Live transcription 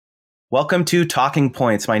Welcome to Talking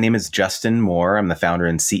Points. My name is Justin Moore. I'm the founder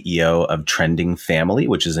and CEO of Trending Family,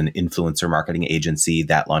 which is an influencer marketing agency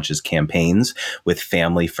that launches campaigns with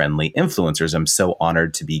family-friendly influencers. I'm so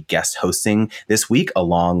honored to be guest hosting this week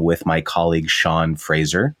along with my colleague, Sean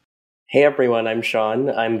Fraser. Hey everyone, I'm Sean.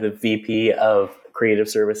 I'm the VP of Creative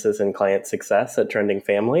Services and Client Success at Trending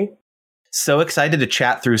Family. So excited to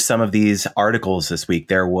chat through some of these articles this week.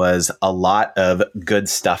 There was a lot of good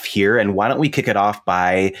stuff here. And why don't we kick it off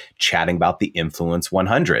by chatting about the Influence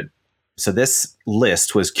 100? So this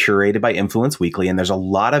list was curated by Influence Weekly, and there's a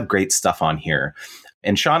lot of great stuff on here.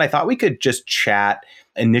 And Sean, I thought we could just chat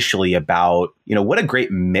initially about, what a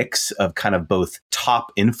great mix of kind of both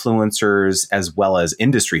top influencers as well as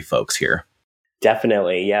industry folks here.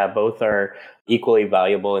 Definitely. Yeah, both are equally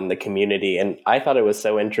valuable in the community. And I thought it was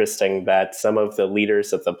so interesting that some of the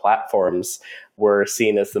leaders of the platforms were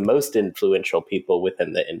seen as the most influential people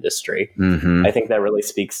within the industry. Mm-hmm. I think that really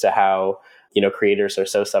speaks to how, creators are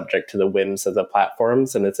so subject to the whims of the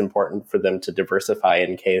platforms, and it's important for them to diversify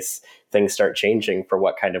in case things start changing for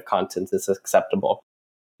what kind of content is acceptable.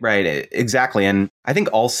 Right, exactly. And I think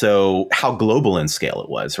also how global in scale it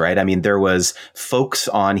was, right? I mean, there was folks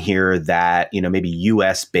on here that, maybe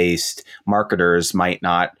US based marketers might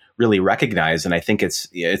not really recognize. And I think it's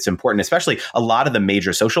important, especially a lot of the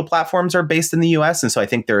major social platforms are based in the US. And so I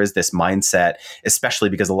think there is this mindset, especially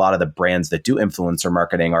because a lot of the brands that do influencer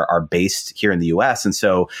marketing are based here in the US. And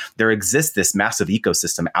so there exists this massive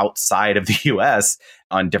ecosystem outside of the US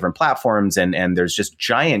on different platforms. And there's just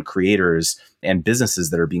giant creators and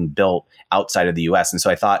businesses that are being built outside of the US. And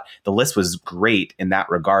so I thought the list was great in that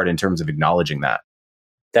regard in terms of acknowledging that.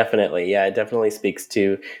 Definitely. Yeah, it definitely speaks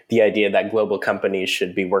to the idea that global companies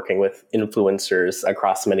should be working with influencers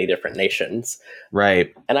across many different nations.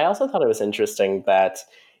 Right. And I also thought it was interesting that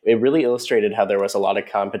it really illustrated how there was a lot of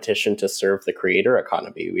competition to serve the creator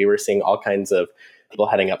economy. We were seeing all kinds of people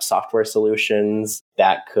heading up software solutions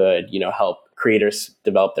that could, help creators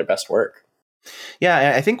develop their best work.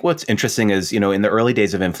 Yeah, I think what's interesting is, in the early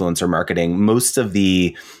days of influencer marketing, most of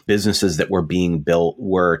the businesses that were being built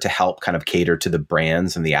were to help kind of cater to the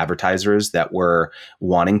brands and the advertisers that were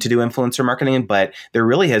wanting to do influencer marketing. But there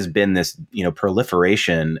really has been this,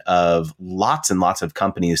 proliferation of lots and lots of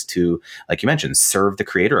companies to, like you mentioned, serve the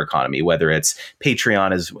creator economy, whether it's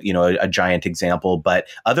Patreon is, a giant example, but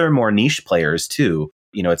other more niche players too.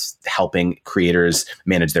 It's helping creators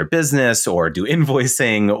manage their business or do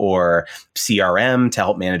invoicing or CRM to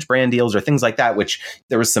help manage brand deals or things like that, which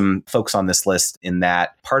there was some folks on this list in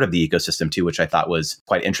that part of the ecosystem too, which I thought was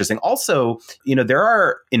quite interesting. Also, there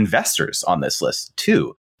are investors on this list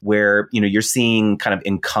too, where, you're seeing kind of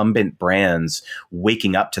incumbent brands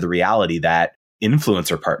waking up to the reality that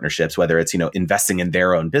influencer partnerships, whether it's, investing in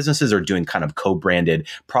their own businesses or doing kind of co-branded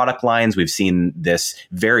product lines. We've seen this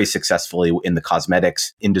very successfully in the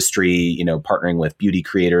cosmetics industry, partnering with beauty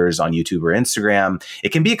creators on YouTube or Instagram. It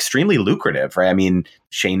can be extremely lucrative, right? I mean,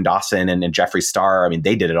 Shane Dawson and Jeffree Star,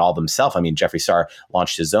 they did it all themselves. Jeffree Star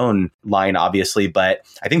launched his own line, obviously, but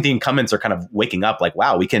I think the incumbents are kind of waking up like,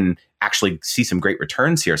 wow, we can actually see some great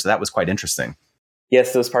returns here. So that was quite interesting.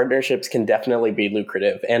 Yes, those partnerships can definitely be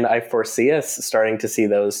lucrative. And I foresee us starting to see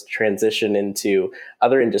those transition into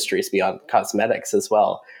other industries beyond cosmetics as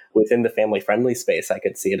well. Within the family-friendly space, I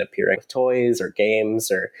could see it appearing with toys or games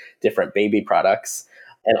or different baby products.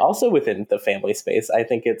 And also within the family space, I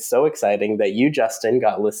think it's so exciting that you, Justin,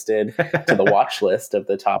 got listed to the watch list of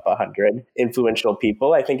the top 100 influential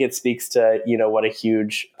people. I think it speaks to, what a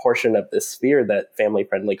huge portion of this sphere that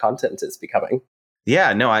family-friendly content is becoming.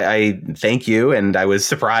 Yeah, no, I thank you. And I was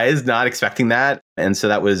surprised, not expecting that. And so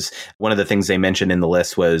that was one of the things they mentioned in the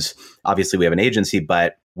list was obviously we have an agency,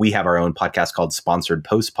 but we have our own podcast called Sponsored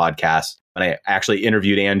Post Podcast. And I actually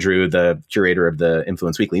interviewed Andrew, the curator of the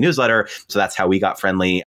Influence Weekly newsletter. So that's how we got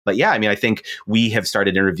friendly. But yeah, I think we have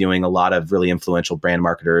started interviewing a lot of really influential brand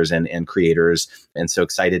marketers and creators. And so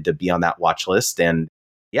excited to be on that watch list. And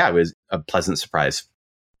yeah, it was a pleasant surprise.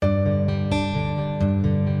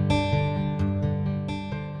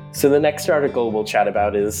 So the next article we'll chat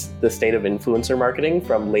about is the state of influencer marketing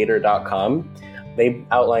from later.com. They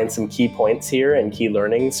outline some key points here and key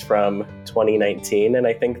learnings from 2019. And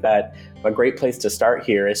I think that a great place to start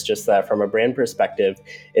here is just that from a brand perspective,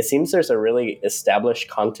 it seems there's a really established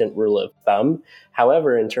content rule of thumb.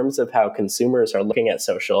 However, in terms of how consumers are looking at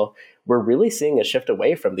social, we're really seeing a shift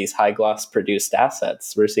away from these high gloss produced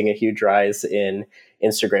assets. We're seeing a huge rise in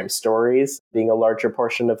Instagram stories being a larger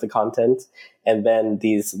portion of the content, and then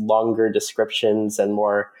these longer descriptions and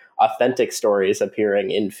more authentic stories appearing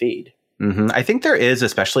in feed. I think there is,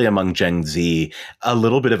 especially among Gen Z, a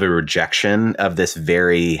little bit of a rejection of this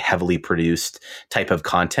very heavily produced type of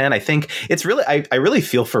content. I think it's really, I really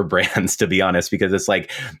feel for brands, to be honest, because it's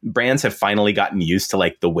like brands have finally gotten used to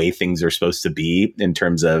like the way things are supposed to be in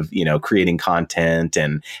terms of, creating content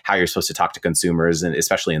and how you're supposed to talk to consumers, and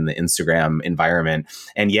especially in the Instagram environment.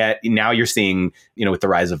 And yet now you're seeing, with the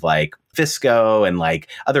rise of like Fisco and like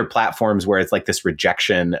other platforms where it's like this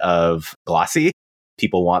rejection of glossy.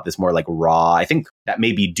 People want this more like raw. I think that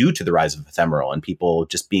may be due to the rise of ephemeral and people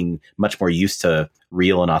just being much more used to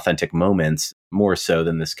real and authentic moments, more so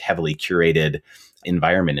than this heavily curated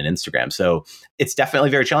environment in Instagram. So it's definitely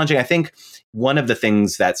very challenging. I think one of the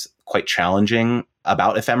things that's quite challenging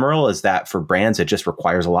about ephemeral is that for brands, it just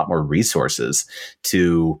requires a lot more resources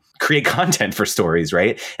to create content for stories,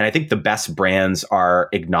 right? And I think the best brands are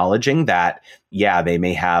acknowledging that, yeah, they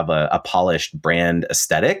may have a polished brand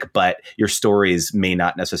aesthetic, but your stories may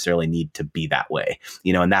not necessarily need to be that way,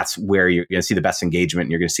 and that's where you're going to see the best engagement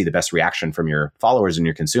and you're going to see the best reaction from your followers and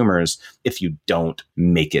your consumers if you don't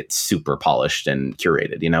make it super polished and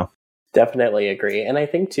curated, Definitely agree. And I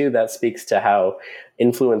think, too, that speaks to how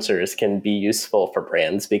influencers can be useful for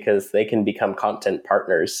brands because they can become content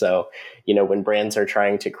partners. So, when brands are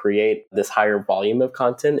trying to create this higher volume of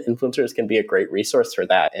content, influencers can be a great resource for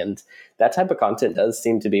that. And that type of content does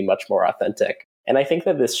seem to be much more authentic. And I think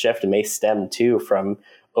that this shift may stem, too, from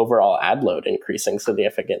overall ad load increasing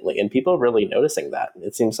significantly and people really noticing that.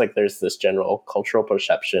 It seems like there's this general cultural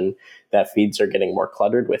perception that feeds are getting more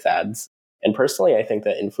cluttered with ads. And personally, I think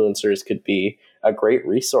that influencers could be a great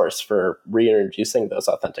resource for reintroducing those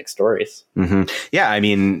authentic stories. Yeah, I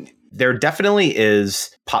mean, there definitely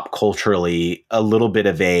is pop culturally a little bit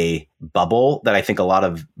of a bubble that I think a lot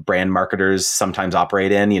of brand marketers sometimes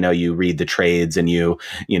operate in. You read the trades and you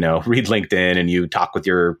read LinkedIn and you talk with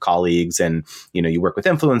your colleagues and, you work with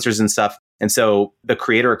influencers and stuff. And so the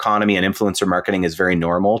creator economy and influencer marketing is very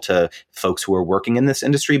normal to folks who are working in this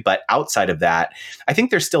industry. But outside of that, I think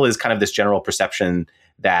there still is kind of this general perception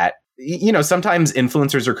that sometimes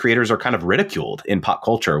influencers or creators are kind of ridiculed in pop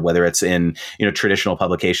culture, whether it's in, traditional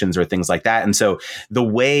publications or things like that. And so the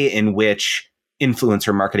way in which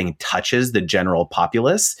influencer marketing touches the general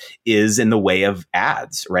populace is in the way of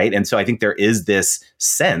ads, right? And so I think there is this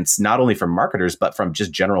sense, not only from marketers, but from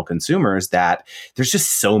just general consumers, that there's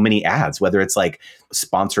just so many ads, whether it's like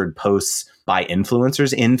sponsored posts by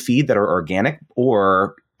influencers in feed that are organic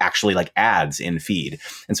or actually like ads in feed.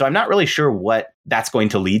 And so I'm not really sure what that's going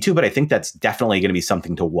to lead to, but I think that's definitely going to be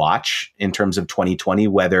something to watch in terms of 2020,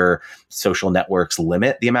 whether social networks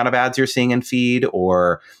limit the amount of ads you're seeing in feed,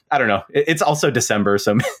 or I don't know. It's also December,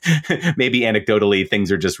 so maybe anecdotally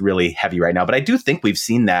things are just really heavy right now. But I do think we've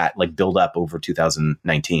seen that like build up over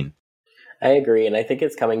 2019. I agree. And I think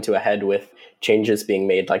it's coming to a head with changes being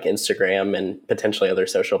made like Instagram and potentially other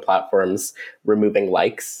social platforms removing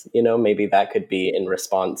likes. Maybe that could be in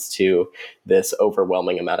response to this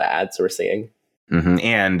overwhelming amount of ads we're seeing.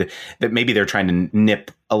 And that maybe they're trying to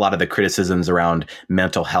nip a lot of the criticisms around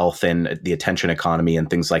mental health and the attention economy and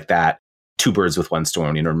things like that. Two birds with one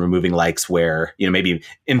stone, removing likes where, maybe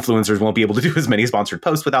influencers won't be able to do as many sponsored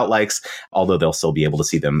posts without likes, although they'll still be able to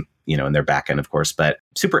see them, in their back end, of course. But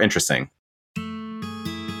super interesting.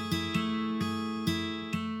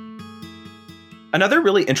 Another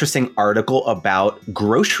really interesting article about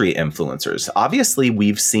grocery influencers. Obviously,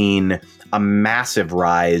 we've seen a massive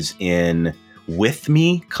rise in with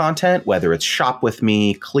me content, whether it's shop with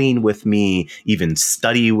me, clean with me, even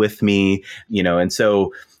study with me, and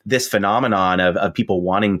so this phenomenon of people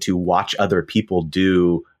wanting to watch other people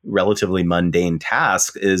do relatively mundane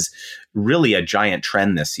tasks is really a giant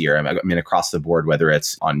trend this year. I mean, across the board, whether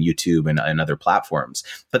it's on YouTube and other platforms.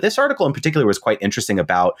 But this article in particular was quite interesting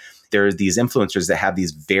about there are these influencers that have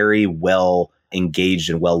these very well engaged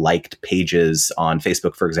and well-liked pages on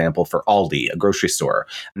Facebook, for example, for Aldi, a grocery store.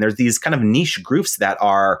 And there's these kind of niche groups that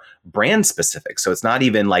are brand specific. So it's not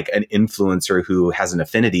even like an influencer who has an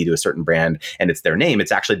affinity to a certain brand and it's their name.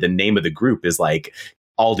 It's actually the name of the group is like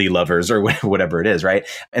Aldi lovers or whatever it is, right?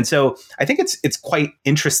 And so I think it's quite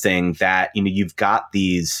interesting that you've got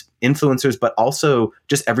these influencers, but also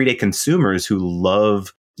just everyday consumers who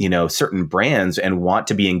love certain brands and want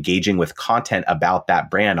to be engaging with content about that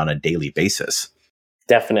brand on a daily basis.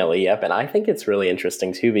 Definitely, yep. And I think it's really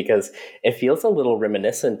interesting too, because it feels a little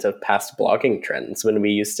reminiscent of past blogging trends when we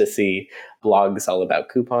used to see blogs all about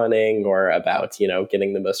couponing or about,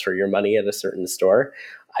 getting the most for your money at a certain store.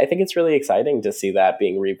 I think it's really exciting to see that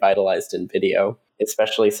being revitalized in video,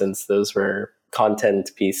 especially since those were content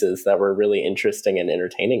pieces that were really interesting and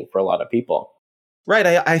entertaining for a lot of people. Right.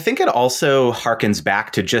 I think it also harkens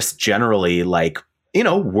back to just generally like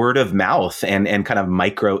word of mouth and kind of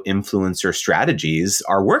micro influencer strategies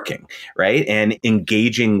are working, right? And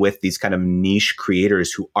engaging with these kind of niche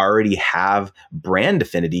creators who already have brand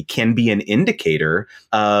affinity can be an indicator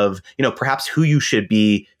of, perhaps who you should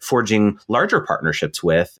be forging larger partnerships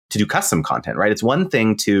with to do custom content, right? It's one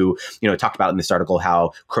thing to, talk about in this article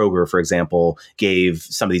how Kroger, for example, gave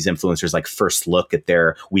some of these influencers like first look at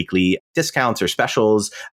their weekly discounts or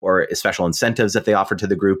specials or special incentives that they offer to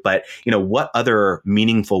the group. But, what other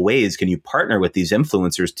meaningful ways can you partner with these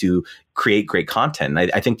influencers to create great content?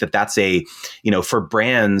 And I think that that's for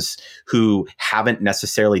brands who haven't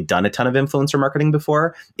necessarily done a ton of influencer marketing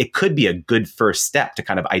before, it could be a good first step to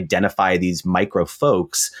kind of identify these micro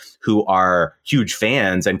folks who are huge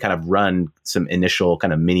fans and kind of run some initial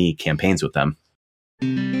kind of mini campaigns with them.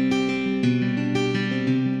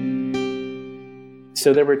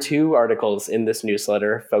 So there were 2 articles in this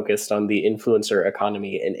newsletter focused on the influencer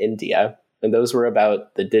economy in India. And those were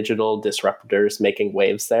about the digital disruptors making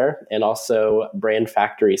waves there, and also Brand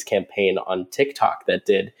Factory's campaign on TikTok that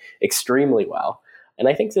did extremely well. And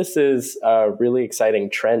I think this is a really exciting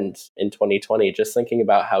trend in 2020, just thinking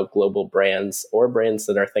about how global brands or brands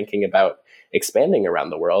that are thinking about expanding around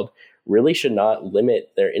the world really should not limit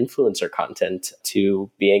their influencer content to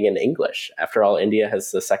being in English. After all, India has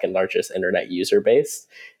the second largest internet user base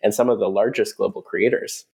and some of the largest global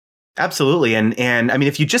creators. Absolutely. And I mean,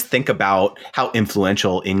 if you just think about how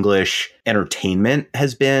influential English entertainment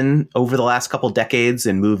has been over the last couple decades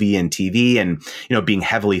in movie and TV and, being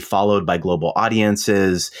heavily followed by global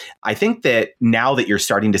audiences, I think that now that you're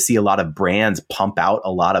starting to see a lot of brands pump out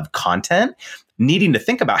a lot of content, needing to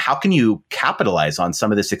think about how can you capitalize on some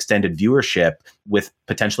of this extended viewership with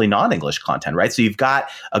potentially non-English content, right? So you've got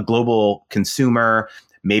a global consumer,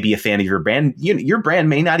 maybe a fan of your brand. Your brand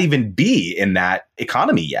may not even be in that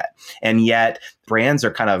economy yet. And yet brands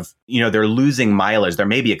are kind of, they're losing mileage. There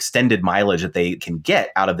may be extended mileage that they can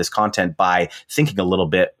get out of this content by thinking a little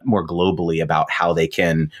bit more globally about how they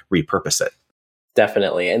can repurpose it.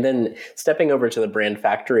 Definitely. And then stepping over to the Brand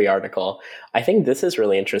Factory article, I think this is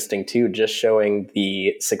really interesting too, just showing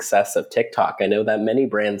the success of TikTok. I know that many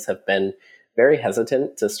brands have been very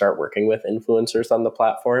hesitant to start working with influencers on the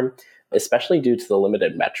platform, especially due to the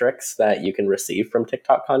limited metrics that you can receive from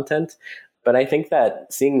TikTok content. But I think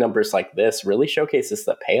that seeing numbers like this really showcases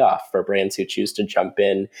the payoff for brands who choose to jump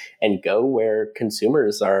in and go where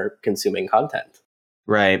consumers are consuming content.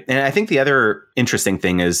 Right. And I think the other interesting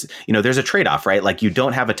thing is, there's a trade-off, right? Like you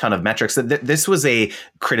don't have a ton of metrics. This was a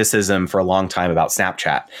criticism for a long time about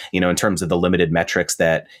Snapchat, in terms of the limited metrics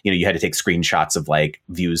that, you had to take screenshots of like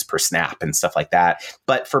views per snap and stuff like that.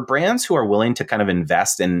 But for brands who are willing to kind of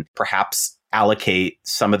invest and perhaps allocate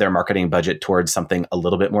some of their marketing budget towards something a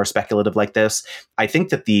little bit more speculative like this, I think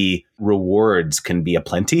that the rewards can be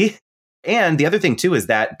aplenty. And the other thing, too, is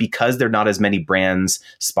that because there are not as many brands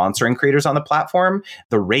sponsoring creators on the platform,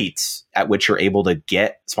 the rates at which you're able to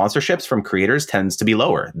get sponsorships from creators tends to be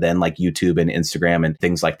lower than like YouTube and Instagram and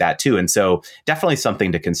things like that, too. And so definitely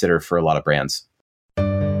something to consider for a lot of brands.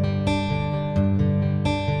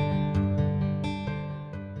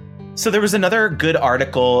 So there was another good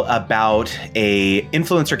article about a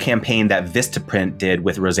influencer campaign that Vistaprint did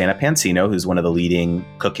with Rosanna Pansino, who's one of the leading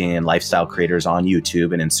cooking and lifestyle creators on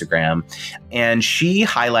YouTube and Instagram. And she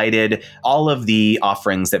highlighted all of the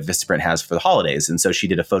offerings that Vistaprint has for the holidays. And so she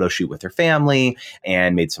did a photo shoot with her family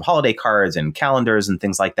and made some holiday cards and calendars and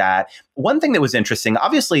things like that. One thing that was interesting,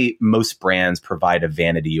 obviously, most brands provide a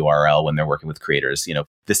vanity URL when they're working with creators,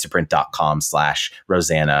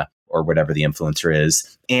 vistaprint.com/Rosanna. Or whatever the influencer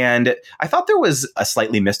is. And I thought there was a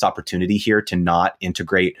slightly missed opportunity here to not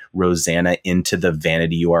integrate Rosanna into the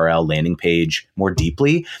vanity URL landing page more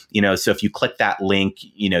deeply. So if you click that link,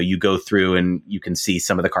 you go through and you can see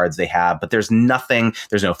some of the cards they have, but there's no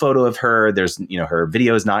photo of her. There's, her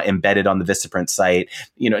video is not embedded on the Vistaprint site,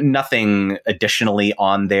 nothing additionally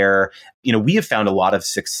on there. We have found a lot of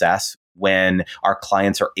success when our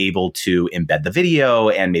clients are able to embed the video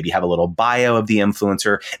and maybe have a little bio of the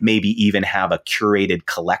influencer, maybe even have a curated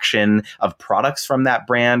collection of products from that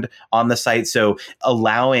brand on the site. So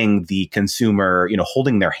allowing the consumer,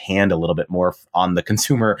 holding their hand a little bit more on the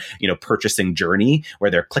consumer, purchasing journey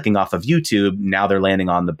where they're clicking off of YouTube, now they're landing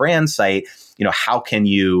on the brand site. How can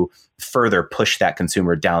you further push that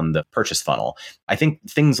consumer down the purchase funnel? I think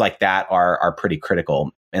things like that are pretty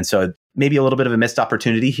critical. And so maybe a little bit of a missed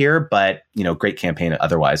opportunity here, but, great campaign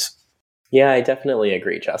otherwise. Yeah, I definitely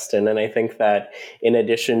agree, Justin. And I think that in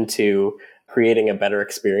addition to creating a better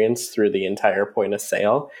experience through the entire point of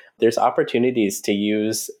sale, there's opportunities to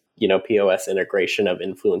use POS integration of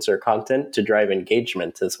influencer content to drive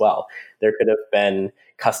engagement as well. There could have been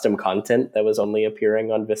custom content that was only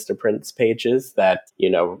appearing on Vistaprint's pages that,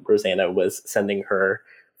 Rosanna was sending her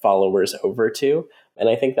followers over to. And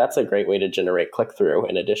I think that's a great way to generate click-through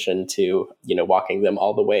in addition to, walking them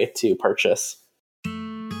all the way to purchase.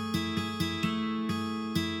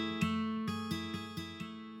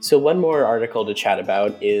 So one more article to chat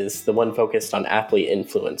about is the one focused on athlete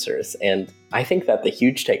influencers. And I think that the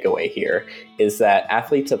huge takeaway here is that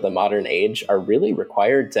athletes of the modern age are really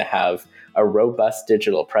required to have a robust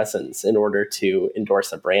digital presence in order to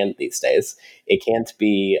endorse a brand these days. It can't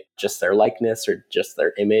be just their likeness or just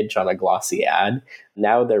their image on a glossy ad.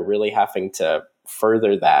 Now they're really having to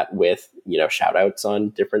further that with, shout outs on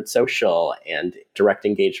different social and direct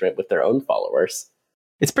engagement with their own followers.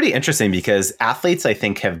 It's pretty interesting because athletes, I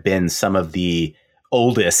think, have been some of the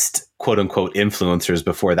oldest, quote unquote, influencers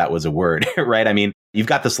before that was a word, right? I mean, you've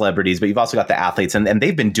got the celebrities, but you've also got the athletes, and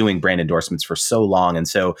they've been doing brand endorsements for so long. And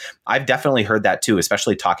so I've definitely heard that too,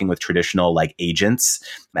 especially talking with traditional agents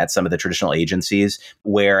at some of the traditional agencies.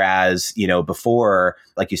 Whereas, before,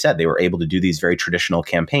 like you said, they were able to do these very traditional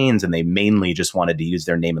campaigns and they mainly just wanted to use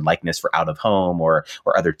their name and likeness for out of home or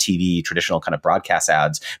other TV, traditional kind of broadcast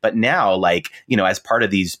ads. But now, as part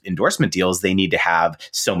of these endorsement deals, they need to have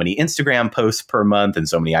so many Instagram posts per month and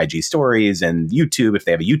so many IG stories and YouTube if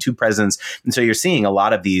they have a YouTube presence. And so you're seeing a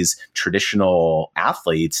lot of these traditional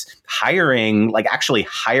athletes hiring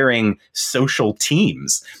social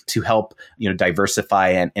teams to help, diversify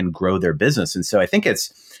and grow their business. And so I think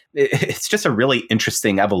it's just a really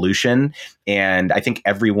interesting evolution. And I think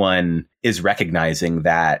everyone is recognizing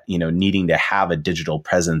that, needing to have a digital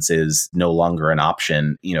presence is no longer an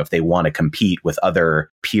option, if they want to compete with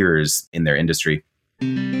other peers in their industry.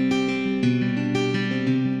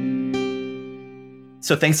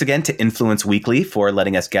 So thanks again to Influence Weekly for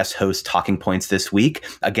letting us guest host Talking Points this week.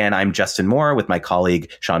 Again, I'm Justin Moore with my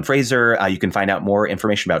colleague, Sean Fraser. You can find out more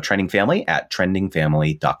information about Trending Family at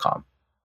trendingfamily.com.